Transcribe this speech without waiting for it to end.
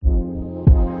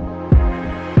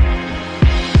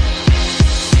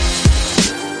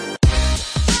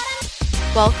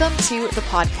Welcome to the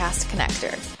Podcast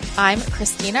Connector. I'm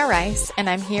Christina Rice, and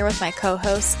I'm here with my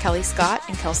co-hosts Kelly Scott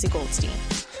and Kelsey Goldstein.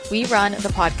 We run the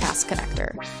Podcast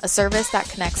Connector, a service that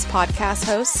connects podcast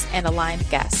hosts and aligned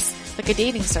guests, like a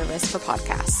dating service for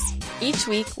podcasts. Each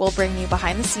week, we'll bring you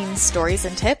behind-the-scenes stories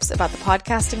and tips about the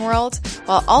podcasting world,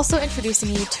 while also introducing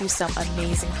you to some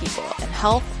amazing people in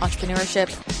health, entrepreneurship,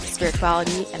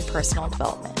 spirituality, and personal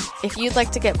development. If you'd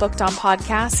like to get booked on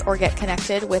podcasts or get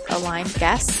connected with aligned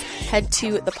guests, head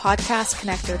to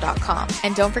thepodcastconnector.com.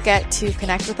 And don't forget to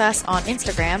connect with us on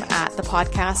Instagram at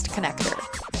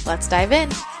thepodcastconnector. Let's dive in.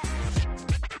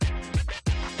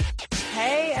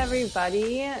 Hey,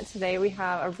 everybody. Today we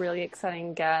have a really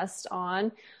exciting guest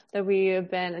on that we have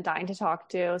been dying to talk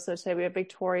to. So today we have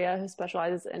Victoria, who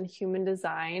specializes in human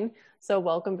design. So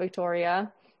welcome,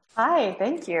 Victoria. Hi,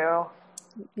 thank you.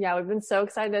 Yeah, we've been so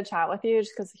excited to chat with you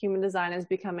just because human design is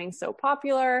becoming so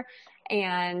popular,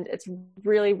 and it's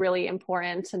really, really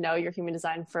important to know your human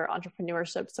design for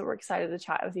entrepreneurship. So we're excited to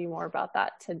chat with you more about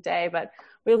that today. But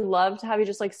we'd love to have you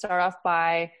just start off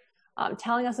by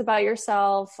telling us about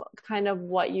yourself, kind of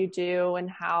what you do and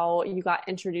how you got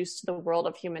introduced to the world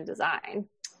of human design.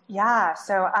 Yeah,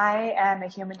 so I am a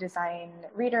human design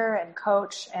reader and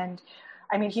coach, and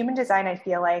I mean, human design, I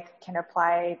feel like can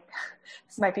apply,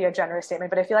 this might be a generous statement,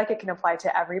 but I feel like it can apply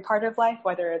to every part of life,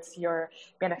 whether it's your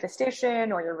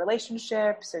manifestation or your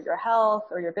relationships or your health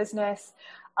or your business.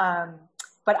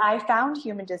 But I found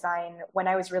human design when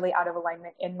I was really out of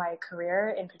alignment in my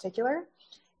career in particular,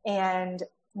 and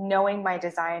knowing my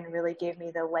design really gave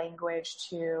me the language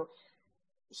to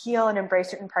heal and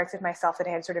embrace certain parts of myself that I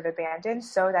had sort of abandoned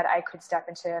so that I could step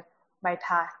into my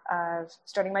path of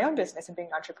starting my own business and being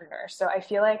an entrepreneur. So I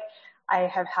feel like I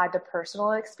have had the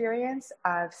personal experience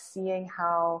of seeing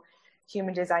how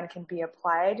human design can be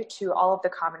applied to all of the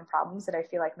common problems that I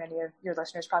feel like many of your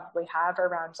listeners probably have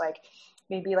around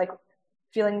maybe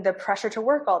feeling the pressure to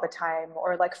work all the time,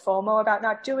 or FOMO about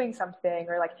not doing something,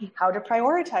 or how to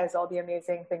prioritize all the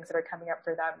amazing things that are coming up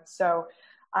for them. So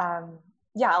I'll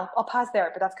pause there,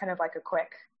 but that's kind of a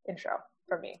quick intro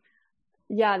for me.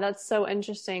 Yeah, that's so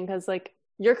interesting because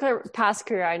your past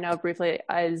career, I know briefly,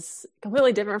 is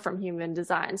completely different from human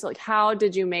design. So how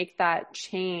did you make that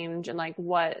change, and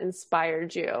what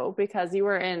inspired you? Because you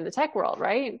were in the tech world,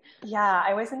 right? Yeah,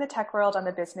 I was in the tech world on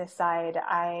the business side.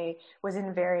 I was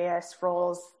in various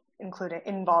roles,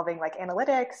 involving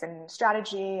analytics and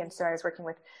strategy. And so I was working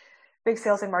with big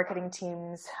sales and marketing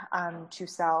teams to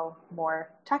sell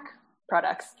more tech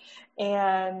products.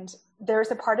 And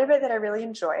there's a part of it that I really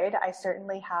enjoyed. I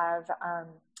certainly have,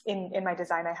 in my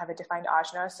design, I have a defined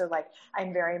ajna. So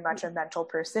I'm very much a mental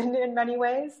person in many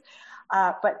ways.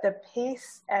 But the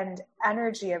pace and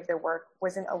energy of the work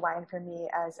wasn't aligned for me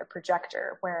as a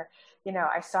projector, where,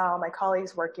 I saw my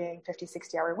colleagues working 50,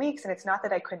 60-hour weeks. And it's not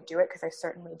that I couldn't do it, because I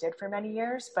certainly did for many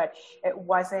years, but it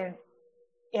wasn't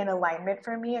in alignment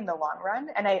for me in the long run.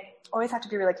 And I always have to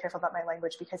be really careful about my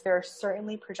language, because there are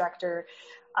certainly projector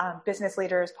business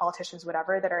leaders, politicians,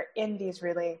 whatever, that are in these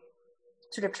really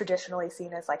sort of traditionally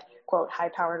seen as quote,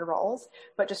 high-powered roles.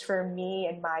 But just for me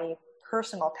and my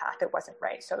personal path, it wasn't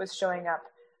right. So it was showing up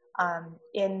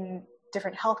in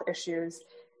different health issues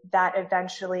that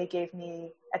eventually gave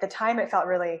me, at the time, it felt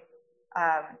really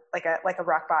like a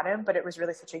rock bottom, but it was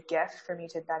really such a gift for me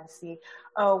to then see,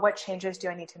 what changes do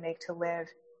I need to make to live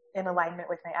in alignment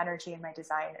with my energy and my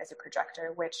design as a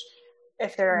projector, which,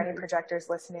 if there are any projectors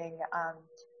listening,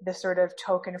 the sort of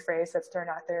token phrase that's thrown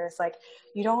out there is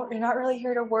you're not really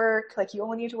here to work. You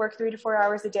only need to work 3 to 4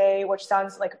 hours a day, which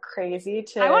sounds crazy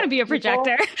to I want to be a people.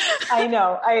 projector. I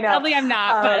know. Probably I'm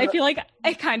not, but I feel like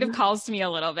it kind of calls to me a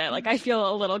little bit. I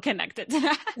feel a little connected to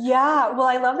that. Yeah. Well,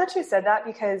 I love that you said that,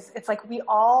 because it's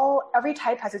every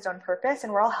type has its own purpose,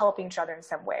 and we're all helping each other in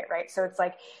some way. Right. So it's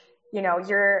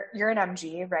you're an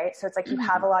MG, right? So it's you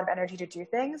have a lot of energy to do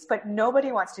things, but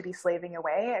nobody wants to be slaving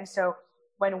away. And so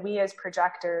when we as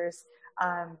projectors,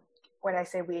 when I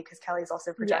say we, because Kelly's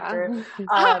also a projector,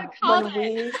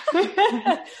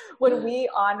 when we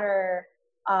honor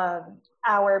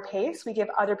our pace, we give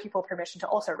other people permission to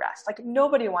also rest.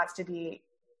 Nobody wants to be,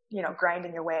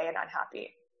 grinding away and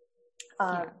unhappy.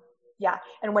 Yeah.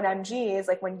 And when MGs,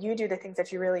 when you do the things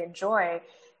that you really enjoy,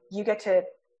 you get to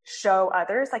show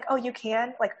others oh, you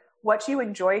can, what you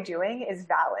enjoy doing is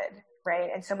valid,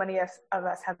 right? And so many of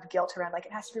us have guilt around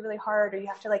it has to be really hard, or you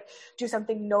have to do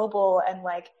something noble and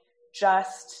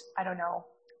just, I don't know,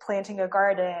 planting a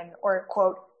garden, or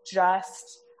quote,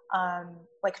 just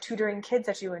tutoring kids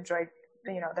that you enjoy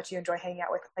hanging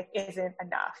out with, isn't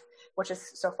enough, which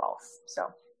is so false.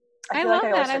 So I love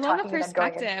that. I love the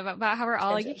perspective about how we're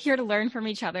all like here to learn from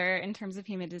each other in terms of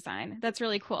human design. That's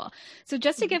really cool. So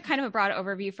just to give kind of a broad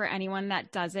overview for anyone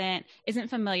that isn't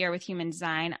familiar with human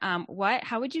design,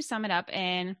 how would you sum it up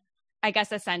in, I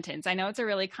guess, a sentence? I know it's a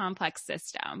really complex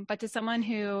system, but to someone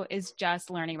who is just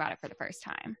learning about it for the first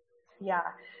time. Yeah.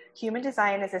 Human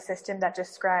design is a system that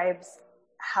describes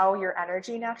how your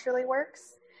energy naturally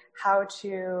works, how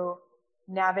to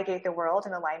navigate the world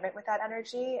in alignment with that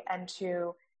energy, and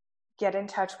to get in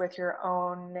touch with your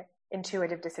own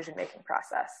intuitive decision-making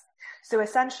process. So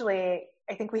essentially,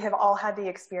 I think we have all had the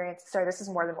experience. Sorry, this is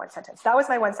more than one sentence. That was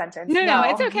my one sentence. No,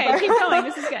 it's okay. Keep going.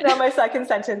 This is good. Now my second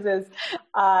sentence is,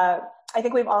 I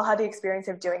think we've all had the experience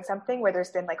of doing something where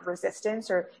there's been like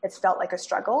resistance or it's felt like a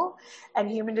struggle.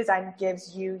 And human design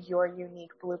gives you your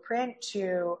unique blueprint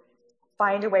to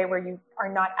find a way where you are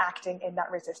not acting in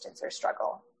that resistance or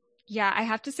struggle. Yeah, I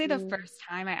have to say the first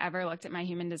time I ever looked at my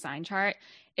human design chart,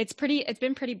 it's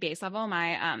been pretty base level,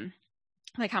 my,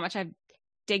 like how much I've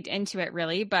digged into it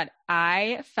really, but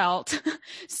I felt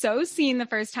so seen the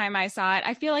first time I saw it.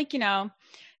 I feel like,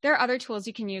 there are other tools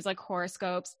you can use like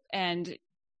horoscopes and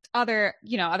other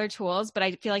tools, but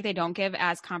I feel like they don't give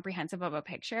as comprehensive of a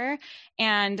picture.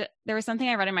 And there was something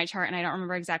I read in my chart and I don't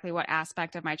remember exactly what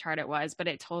aspect of my chart it was, but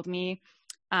it told me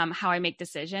how I make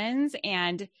decisions,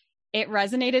 and it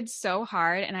resonated so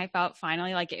hard. And I felt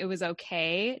finally like it was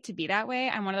okay to be that way.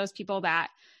 I'm one of those people that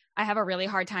I have a really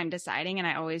hard time deciding, and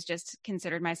I always just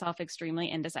considered myself extremely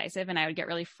indecisive, and I would get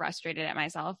really frustrated at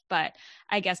myself. But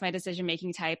I guess my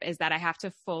decision-making type is that I have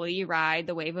to fully ride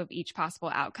the wave of each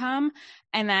possible outcome.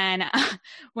 And then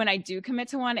when I do commit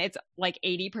to one, it's like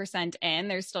 80% in.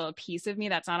 There's still a piece of me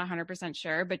that's not 100%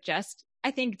 sure, but just,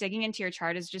 I think digging into your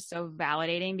chart is just so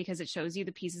validating because it shows you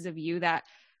the pieces of you that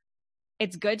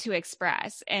it's good to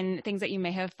express, and things that you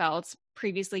may have felt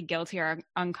previously guilty or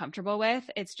uncomfortable with.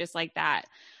 It's just like that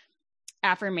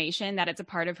affirmation that it's a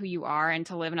part of who you are, and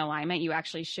to live in alignment, you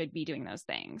actually should be doing those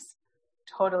things.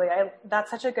 Totally.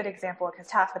 That's such a good example because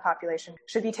half the population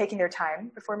should be taking their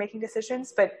time before making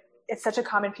decisions, but it's such a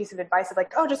common piece of advice of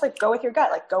like, oh, just like go with your gut,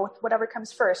 like go with whatever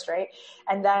comes first. Right.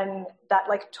 And then that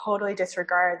like totally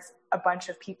disregards a bunch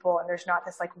of people, and there's not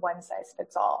this like one size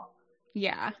fits all.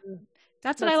 Yeah.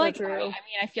 That's what I like. I mean,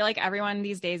 I feel like everyone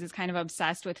these days is kind of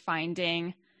obsessed with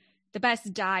finding the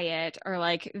best diet or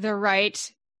like the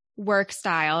right work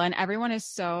style. And everyone is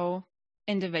so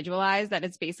individualized that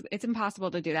it's impossible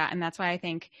to do that. And that's why I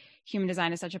think human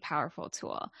design is such a powerful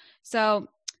tool. So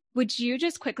would you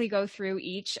just quickly go through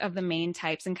each of the main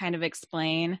types and kind of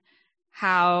explain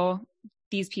how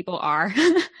these people are?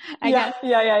 I guess.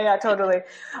 Yeah, totally.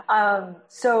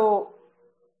 So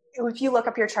if you look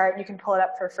up your chart, you can pull it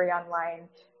up for free online.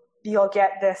 You'll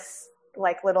get this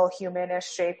like little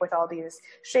humanish shape with all these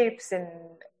shapes and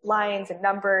lines and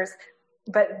numbers.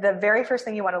 But the very first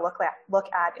thing you want to look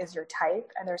at is your type.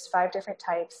 And there's 5 different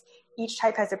types. Each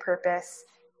type has a purpose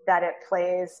that it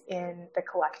plays in the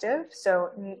collective.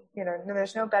 So,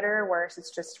 there's no better or worse.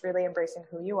 It's just really embracing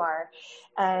who you are.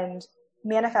 And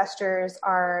manifestors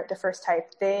are the first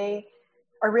type. They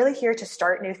are really here to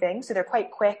start new things. So they're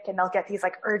quite quick, and they'll get these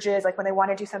like urges, like when they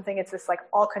want to do something, it's this like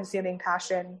all consuming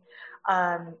passion.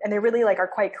 And they really like are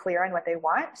quite clear on what they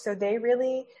want. So they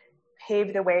really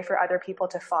pave the way for other people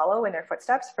to follow in their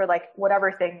footsteps for like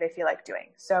whatever thing they feel like doing.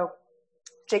 So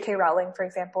J.K. Rowling, for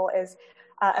example, is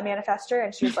a manifestor,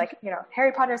 and she's like,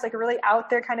 Harry Potter is like a really out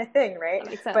there kind of thing, right?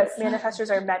 But manifestors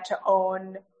are meant to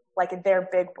own like their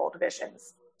big, bold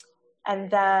visions.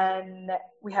 And then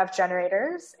we have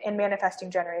generators and manifesting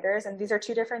generators. And these are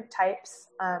 2 different types,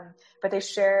 but they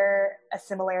share a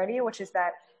similarity, which is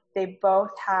that they both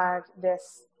have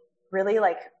this really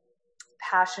like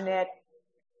passionate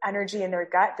energy in their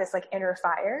gut, this like inner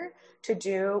fire to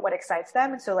do what excites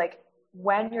them. And so like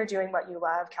when you're doing what you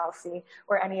love, Kelsey,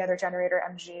 or any other generator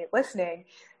MG listening,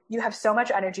 you have so much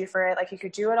energy for it. Like you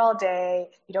could do it all day.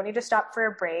 You don't need to stop for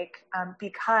a break,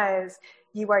 because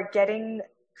you are getting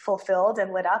fulfilled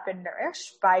and lit up and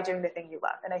nourished by doing the thing you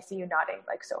love. And I see you nodding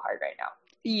like so hard right now.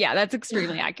 Yeah, that's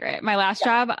extremely accurate. My last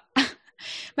job,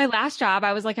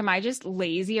 I was like, am I just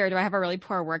lazy, or do I have a really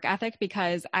poor work ethic?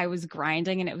 Because I was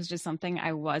grinding and it was just something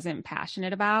I wasn't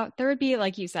passionate about. There would be,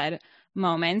 like you said,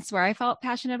 moments where I felt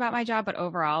passionate about my job, but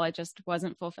overall it just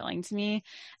wasn't fulfilling to me.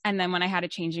 And then when I had a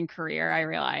change in career, I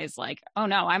realized like, oh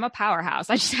no, I'm a powerhouse.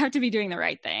 I just have to be doing the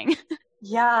right thing.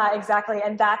 Yeah, exactly.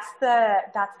 And that's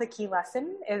the key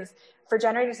lesson is for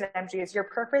generators and MGs, your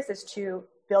purpose is to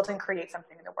build and create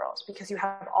something in the world because you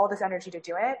have all this energy to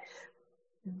do it.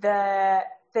 The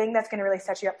thing that's going to really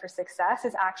set you up for success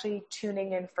is actually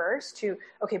tuning in first to,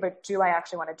 okay, but do I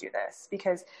actually want to do this?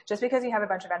 Because just because you have a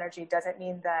bunch of energy doesn't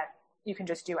mean that you can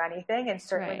just do anything, and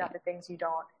certainly Right. not the things you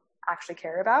don't actually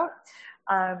care about.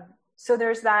 So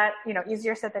there's that, you know,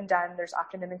 easier said than done. There's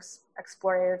often an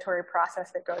exploratory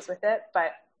process that goes with it,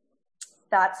 but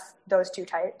that's those two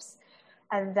types.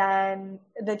 And then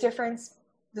the difference,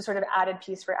 the sort of added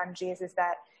piece for MGs is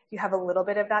that you have a little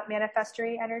bit of that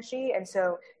manifestory energy. And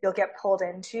so you'll get pulled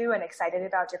into and excited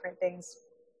about different things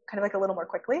kind of like a little more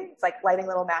quickly. It's like lighting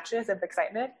little matches of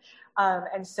excitement.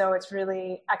 And so it's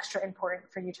really extra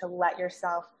important for you to let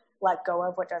yourself let go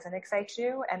of what doesn't excite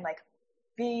you, and like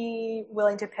be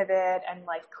willing to pivot and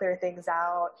like clear things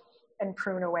out and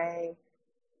prune away,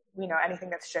 you know, anything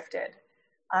that's shifted.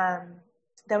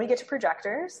 Then we get to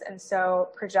projectors. And so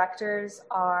projectors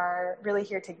are really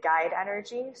here to guide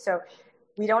energy. So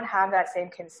we don't have that same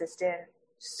consistent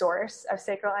source of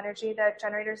sacral energy that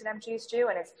generators and MGs do.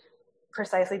 And it's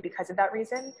precisely because of that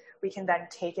reason, we can then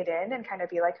take it in and kind of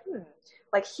be like,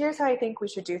 like, here's how I think we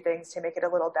should do things to make it a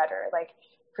little better. Like,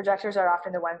 projectors are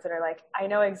often the ones that are like, I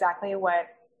know exactly what,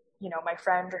 you know, my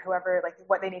friend or whoever, like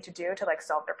what they need to do to like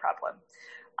solve their problem.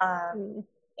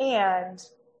 And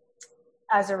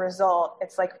as a result,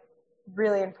 it's like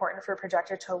really important for a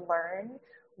projector to learn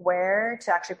where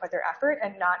to actually put their effort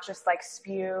and not just like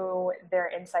spew their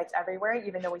insights everywhere,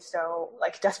 even though we so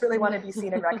like desperately want to be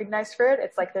seen and recognized for it.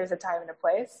 It's like there's a time and a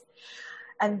place.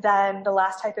 And then the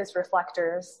last type is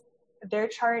reflectors. Their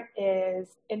chart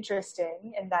is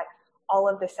interesting in that all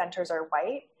of the centers are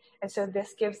white. And so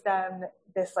this gives them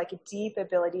this like deep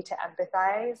ability to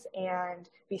empathize and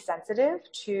be sensitive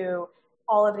to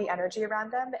all of the energy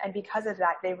around them. And because of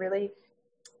that,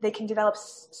 they can develop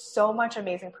so much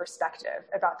amazing perspective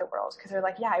about the world, because they're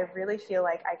like, yeah, I really feel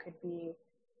like I could be,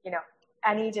 you know,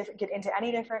 get into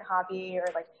any different hobby, or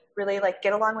like really like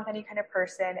get along with any kind of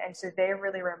person. And so they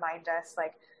really remind us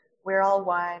like we're all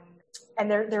one, and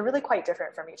they're really quite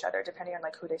different from each other depending on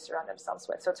like who they surround themselves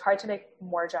with. So it's hard to make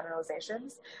more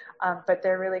generalizations, but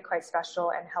they're really quite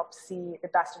special and help see the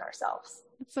best in ourselves.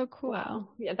 That's so cool. Wow.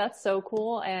 Yeah, that's so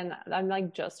cool. And I'm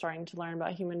like just starting to learn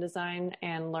about human design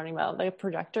and learning about the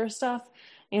projector stuff.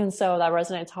 And so that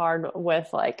resonates hard with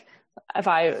like, if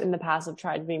I in the past have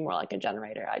tried to be more like a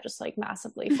generator, I just like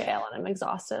massively fail and I'm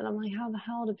exhausted. And I'm like, how the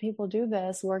hell do people do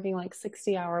this working like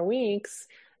 60-hour weeks?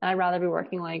 And I'd rather be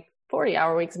working like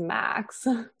 40-hour weeks max.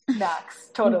 Max,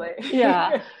 totally.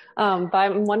 Yeah. But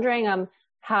I'm wondering,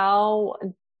 how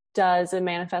does it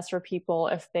manifest for people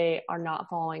if they are not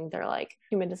following their like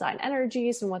human design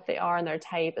energies and what they are and their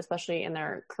type, especially in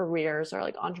their careers or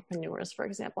like entrepreneurs, for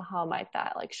example? How might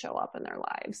that like show up in their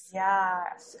lives? Yeah,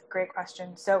 great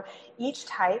question. So each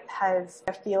type has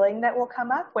a feeling that will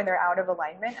come up when they're out of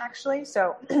alignment, actually.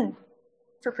 So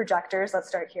for projectors, let's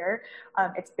start here.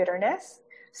 It's bitterness.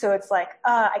 So it's like,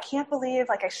 I can't believe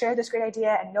like I shared this great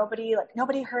idea and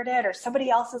nobody heard it, or somebody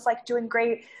else is like doing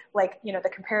great, like, you know, the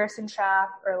comparison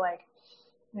trap, or like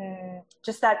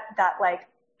just that like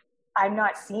I'm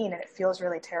not seen and it feels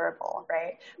really terrible,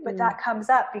 right? But that comes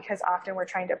up because often we're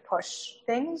trying to push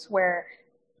things where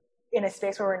in a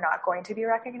space where we're not going to be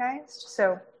recognized.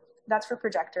 So that's for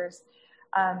projectors.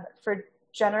 For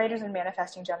generators and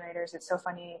manifesting generators, it's so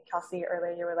funny, Kelsey,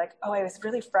 earlier you were like, oh, I was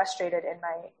really frustrated in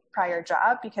my prior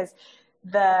job because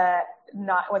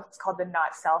what's called the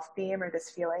not self theme, or this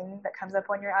feeling that comes up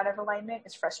when you're out of alignment,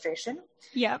 is frustration.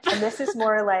 Yep. And this is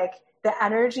more like the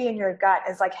energy in your gut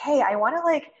is like, hey, I want to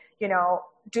like, you know,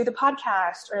 do the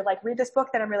podcast or like read this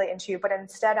book that I'm really into, but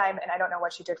instead and I don't know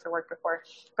what she did for work before,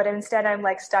 but instead I'm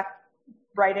like stuck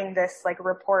writing this like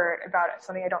report about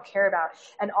something I don't care about.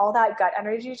 And all that gut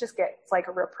energy just gets like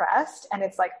repressed, and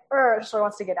it's like, so it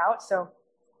wants to get out. So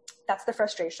that's the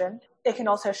frustration. It can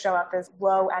also show up as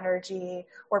low energy,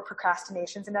 or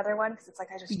procrastination's another one, because it's like,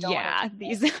 I just don't. Yeah,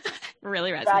 these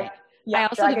really resonate. I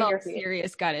also developed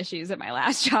serious gut issues at my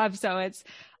last job, so it's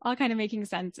all kind of making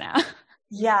sense now.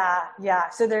 Yeah.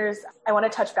 So I want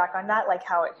to touch back on that, like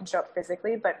how it can show up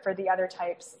physically, but for the other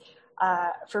types,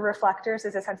 for reflectors,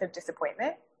 is a sense of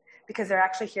disappointment, because they're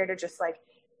actually here to just like,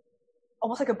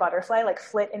 almost like a butterfly, like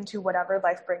flit into whatever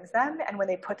life brings them. And when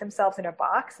they put themselves in a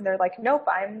box and they're like, nope,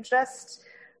 I'm just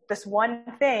this one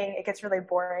thing, it gets really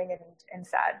boring and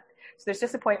sad. So there's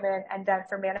disappointment. And then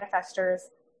for manifestors,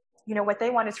 you know, what they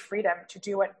want is freedom to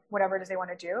do whatever it is they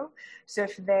want to do. So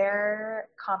if they're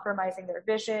compromising their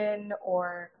vision,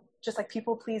 or just like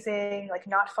people pleasing, like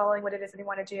not following what it is that they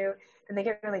want to do, then they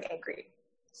get really angry.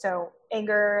 So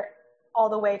anger all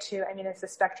the way to, I mean, it's a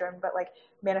spectrum, but like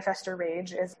manifestor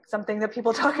rage is something that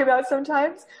people talk about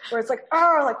sometimes, where it's like,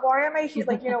 oh, like, why am I here?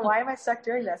 Like, you know, why am I stuck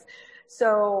doing this?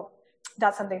 So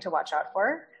that's something to watch out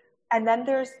for. And then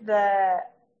there's the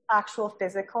actual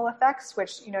physical effects,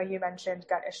 which, you know, you mentioned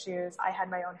gut issues. I had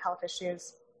my own health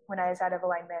issues when I was out of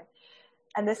alignment.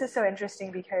 And this is so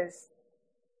interesting because,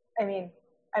 I mean,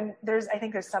 I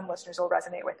think there's some listeners who will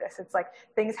resonate with this. It's like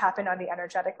things happen on the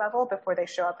energetic level before they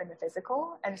show up in the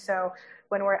physical. And so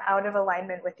when we're out of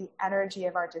alignment with the energy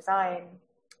of our design,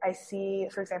 I see,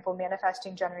 for example,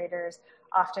 manifesting generators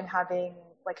often having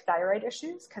like thyroid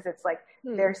issues because it's like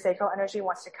their sacral energy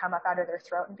wants to come up out of their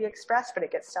throat and be expressed, but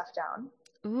it gets stuffed down.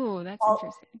 Ooh, that's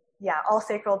interesting. Yeah, all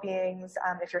sacral beings,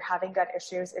 if you're having gut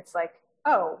issues, it's like,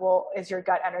 oh, well, is your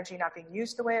gut energy not being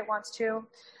used the way it wants to?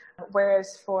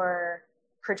 Whereas for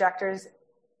projectors,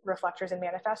 reflectors, and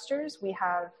manifestors, we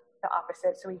have the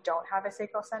opposite. So we don't have a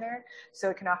sacral center.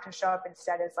 So it can often show up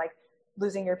instead as like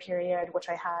losing your period, which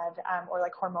I had, or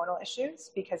like hormonal issues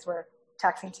because we're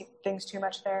taxing things too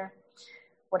much there.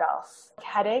 What else?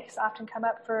 Headaches often come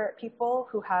up for people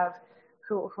who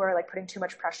are like putting too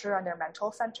much pressure on their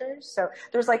mental centers. So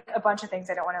there's like a bunch of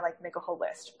things. I don't want to like make a whole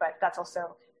list, but that's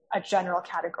also a general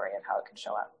category of how it can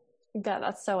show up. Yeah,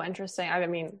 that's so interesting. I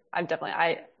mean,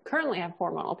 I currently have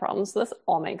hormonal problems, so this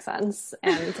all makes sense.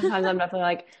 And sometimes I'm definitely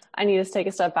like, I need to take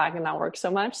a step back and not work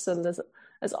so much. So this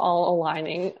is all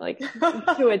aligning like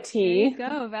to a T. There you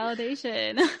go,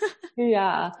 validation.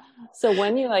 Yeah. So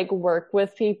when you like work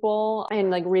with people and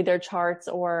like read their charts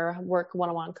or work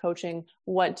one-on-one coaching,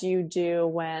 what do you do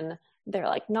when they're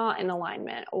like not in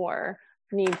alignment or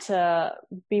need to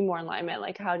be more in alignment?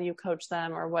 Like, how do you coach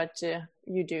them, or what do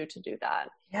you do to do that?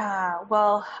 Yeah,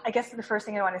 well, I guess the first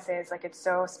thing I want to say is like, it's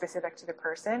so specific to the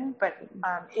person, but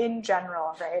in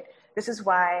general, right? This is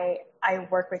why I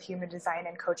work with human design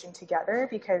and coaching together,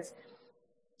 because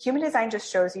human design just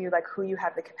shows you like who you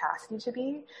have the capacity to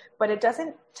be, but it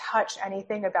doesn't touch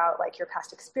anything about like your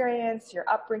past experience, your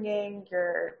upbringing,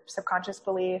 your subconscious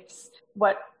beliefs,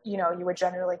 what, you know, you would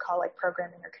generally call like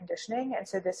programming or conditioning. And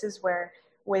so this is where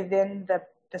within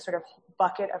the sort of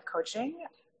bucket of coaching,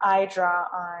 I draw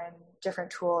on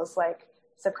different tools like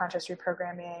subconscious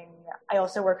reprogramming. I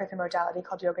also work with a modality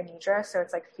called Yoga Nidra. So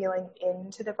it's like feeling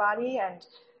into the body and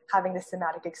having the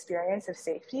somatic experience of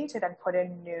safety to then put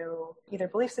in new either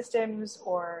belief systems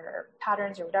or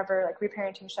patterns or whatever, like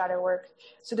reparenting, shadow work.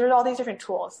 So there's all these different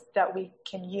tools that we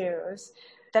can use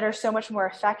that are so much more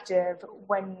effective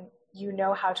when you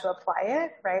know how to apply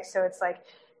it, right? So it's like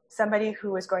somebody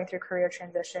who is going through career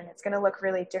transition, it's going to look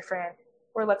really different.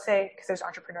 Or let's say, because there's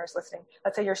entrepreneurs listening,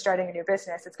 let's say you're starting a new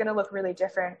business, it's going to look really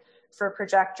different for a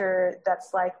projector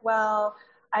that's like, well,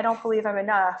 I don't believe I'm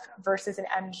enough, versus an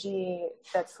MG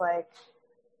that's like,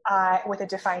 with a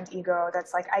defined ego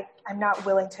that's like, I'm not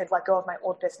willing to let go of my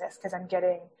old business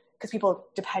because people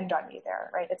depend on me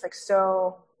there, right? It's like,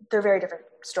 so they're very different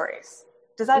stories.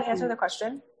 Does that answer the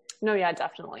question? No, yeah,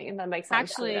 definitely. That makes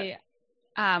sense. Actually,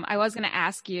 I was going to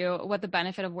ask you what the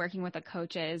benefit of working with a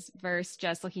coach is versus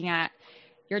just looking at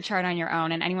your chart on your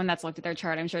own. And anyone that's looked at their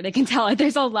chart, I'm sure they can tell it.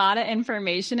 There's a lot of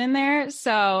information in there.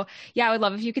 So yeah, I would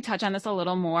love if you could touch on this a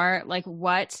little more. Like,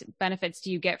 what benefits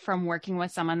do you get from working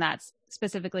with someone that's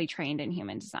specifically trained in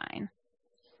human design?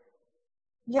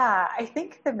 Yeah, I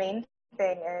think the main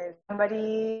thing is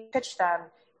somebody pitched them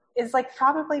is like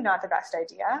probably not the best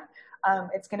idea.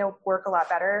 It's going to work a lot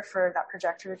better for that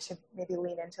projector to maybe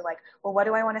lean into like, well, what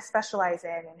do I want to specialize in?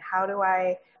 And how do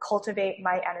I cultivate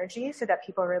my energy so that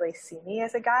people really see me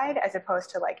as a guide, as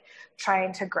opposed to like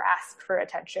trying to grasp for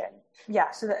attention? Yeah.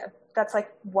 So that's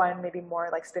like one maybe more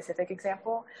like specific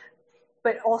example.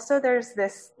 But also there's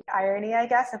this irony, I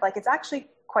guess, of like, it's actually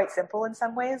quite simple in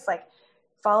some ways. Like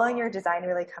following your design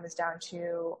really comes down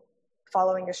to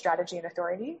following your strategy and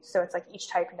authority. So it's like each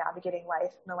type navigating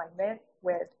life in alignment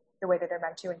with the way that they're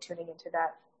meant to and tuning into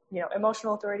that, you know,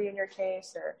 emotional authority in your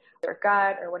case or their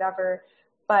gut or whatever.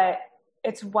 But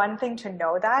it's one thing to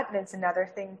know that, and it's another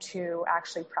thing to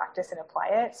actually practice and apply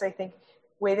it. So I think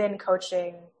within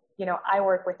coaching, you know, I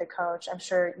work with a coach. I'm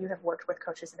sure you have worked with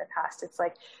coaches in the past. It's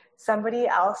like somebody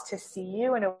else to see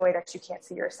you in a way that you can't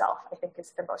see yourself, I think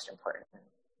is the most important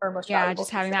or most valuable. Yeah, just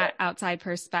having that outside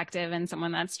perspective and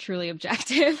someone that's truly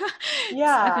objective.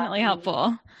 Yeah. It's definitely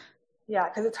helpful. Yeah,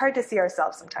 because it's hard to see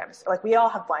ourselves sometimes. Like we all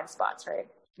have blind spots, right?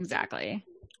 Exactly.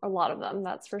 A lot of them,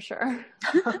 that's for sure.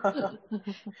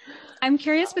 I'm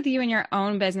curious with you in your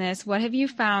own business, what have you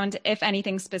found, if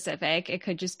anything specific? It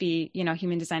could just be, you know,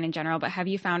 human design in general, but have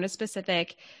you found a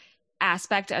specific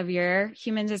aspect of your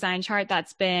human design chart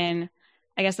that's been,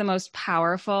 I guess, the most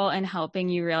powerful in helping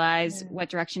you realize what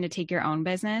direction to take your own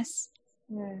business?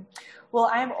 Well,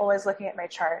 I'm always looking at my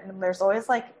chart, and there's always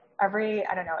like every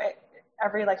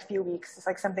like few weeks, it's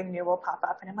like something new will pop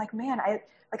up, and I'm like, man, I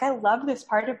love this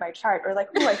part of my chart, or like,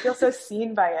 oh, I feel so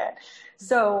seen by it.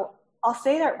 So I'll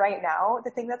say that right now,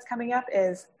 the thing that's coming up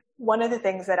is one of the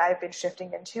things that I've been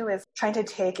shifting into is trying to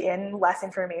take in less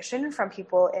information from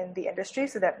people in the industry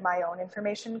so that my own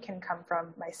information can come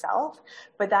from myself.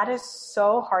 But that is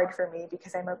so hard for me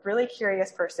because I'm a really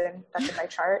curious person. That's in my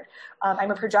chart.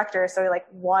 I'm a projector, so I like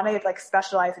want to like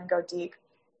specialize and go deep.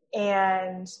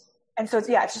 And so it's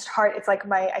just hard. It's like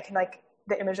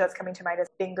the image that's coming to mind is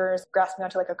fingers grasping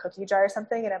onto like a cookie jar or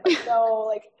something. And I'm like,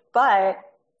 no, but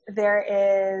there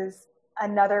is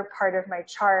another part of my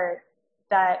chart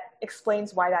that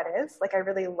explains why that is. Like, I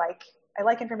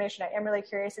like information. I am really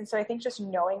curious. And so I think just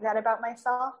knowing that about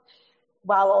myself,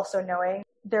 while also knowing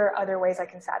there are other ways I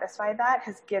can satisfy that,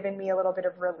 has given me a little bit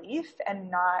of relief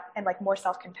and like more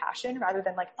self-compassion rather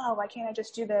than like, oh, why can't I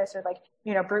just do this? Or like,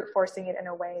 brute forcing it in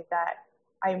a way that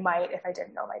I might if I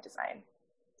didn't know my design.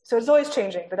 So it's always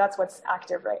changing, but that's what's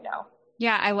active right now.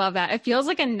 Yeah, I love that. It feels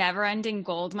like a never-ending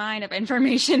goldmine of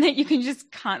information that you can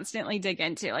just constantly dig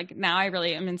into. Like now I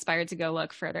really am inspired to go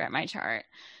look further at my chart.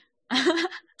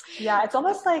 Yeah, it's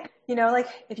almost like, like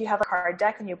if you have a card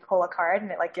deck and you pull a card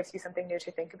and it like gives you something new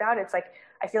to think about. It's like,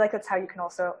 I feel like that's how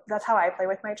I play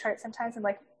with my chart sometimes. I'm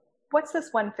like, what's this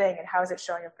one thing and how is it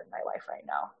showing up in my life right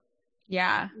now?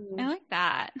 Yeah, I like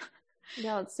that.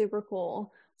 Yeah, it's super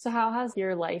cool. So how has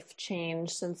your life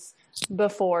changed since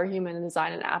before human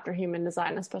design and after human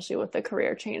design, especially with the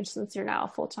career change since you're now a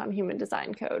full-time human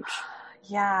design coach?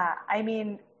 Yeah, I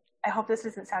mean, I hope this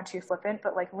doesn't sound too flippant,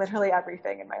 but like literally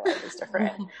everything in my life is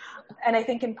different. And I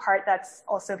think in part that's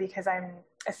also because I'm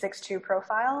a 6'2"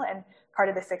 profile, and part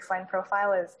of the 6-line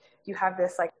profile is you have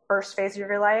this like first phase of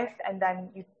your life and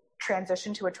then you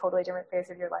transition to a totally different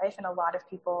phase of your life. And a lot of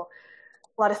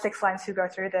 6 lines who go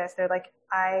through this, they're like,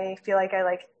 I feel like I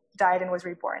like died and was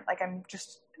reborn. Like I'm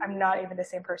not even the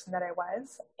same person that I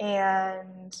was.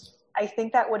 And I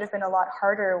think that would have been a lot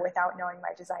harder without knowing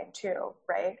my design too,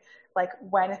 right? Like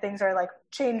when things are like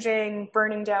changing,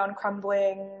 burning down,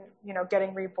 crumbling,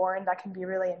 getting reborn, that can be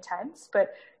really intense.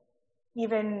 But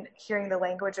even hearing the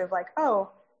language of like,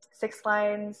 oh, 6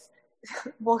 lines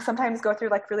will sometimes go through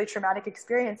like really traumatic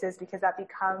experiences because that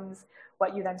becomes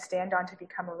what you then stand on to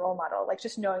become a role model. Like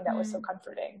just knowing that was so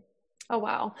comforting. Oh,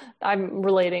 wow. I'm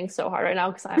relating so hard right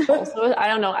now because I'm also, I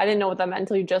don't know. I didn't know what that meant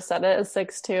until you just said it as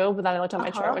 6'2", but then I looked at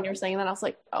my chart when you were saying that. I was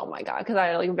like, oh my God. Cause I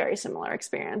had like a very similar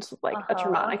experience with like a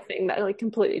traumatic thing that like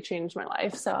completely changed my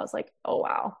life. So I was like, oh,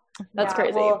 wow. That's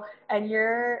crazy. Well, and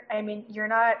you're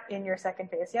not in your second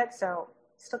phase yet. So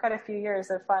still got a few years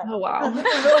of fun. Oh, wow.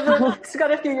 Still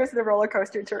got a few years of the roller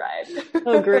coaster to ride.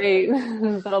 Oh, great.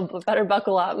 Better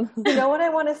buckle up. You know what I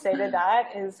want to say to that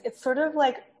is it's sort of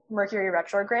like Mercury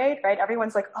retrograde, right?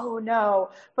 Everyone's like, oh no,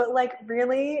 but like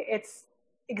really it's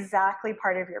exactly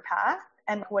part of your path,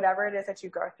 and whatever it is that you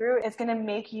go through, it's going to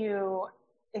make you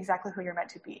exactly who you're meant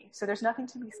to be. So there's nothing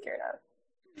to be scared of.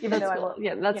 Even that's cool.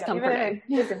 Yeah, that's comforting.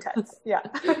 It's intense. Yeah.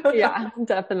 Yeah,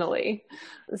 definitely.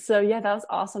 So yeah, that was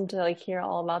awesome to like hear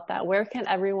all about that. Where can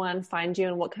everyone find you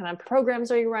and what kind of programs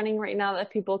are you running right now that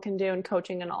people can do and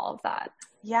coaching and all of that?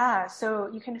 Yeah, so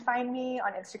you can find me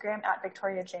on Instagram at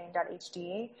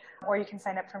victoriajane.hd, or you can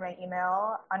sign up for my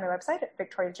email on my website at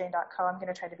victoriajane.co. I'm going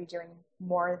to try to be doing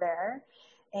more there.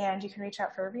 And you can reach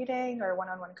out for a reading or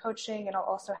one-on-one coaching. And I'll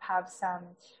also have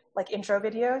some like intro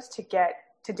videos to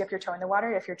dip your toe in the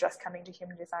water if you're just coming to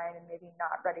human design and maybe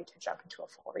not ready to jump into a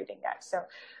full reading yet. So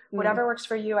whatever works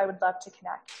for you, I would love to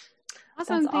connect.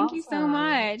 Awesome. Thank you so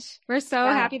much. We're so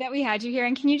happy that we had you here.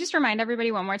 And can you just remind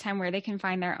everybody one more time where they can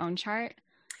find their own chart?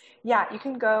 Yeah, you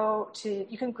can Google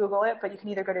it, but you can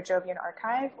either go to Jovian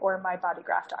Archive or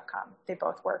mybodygraph.com. They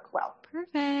both work well.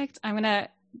 Perfect. I'm going to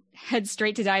head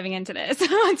straight to diving into this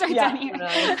once we're done here.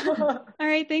 All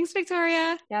right. Thanks,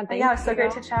 Victoria. Yeah, it was so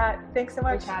great to chat. Thanks so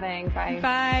much. For chatting. Bye.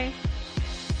 Bye.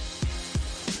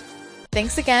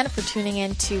 Thanks again for tuning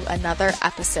in to another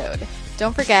episode.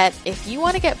 Don't forget, if you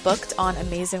want to get booked on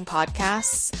amazing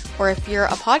podcasts, or if you're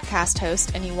a podcast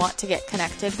host and you want to get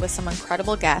connected with some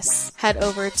incredible guests, head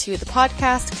over to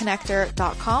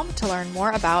thepodcastconnector.com to learn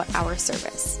more about our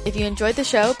service. If you enjoyed the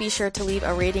show, be sure to leave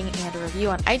a rating and a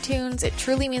review on iTunes. It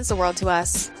truly means the world to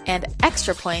us. And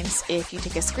extra points if you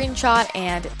take a screenshot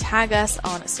and tag us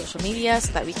on social media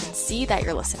so that we can see that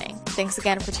you're listening. Thanks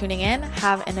again for tuning in.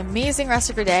 Have an amazing rest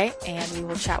of your day, and we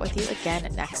will chat with you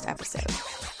again next episode.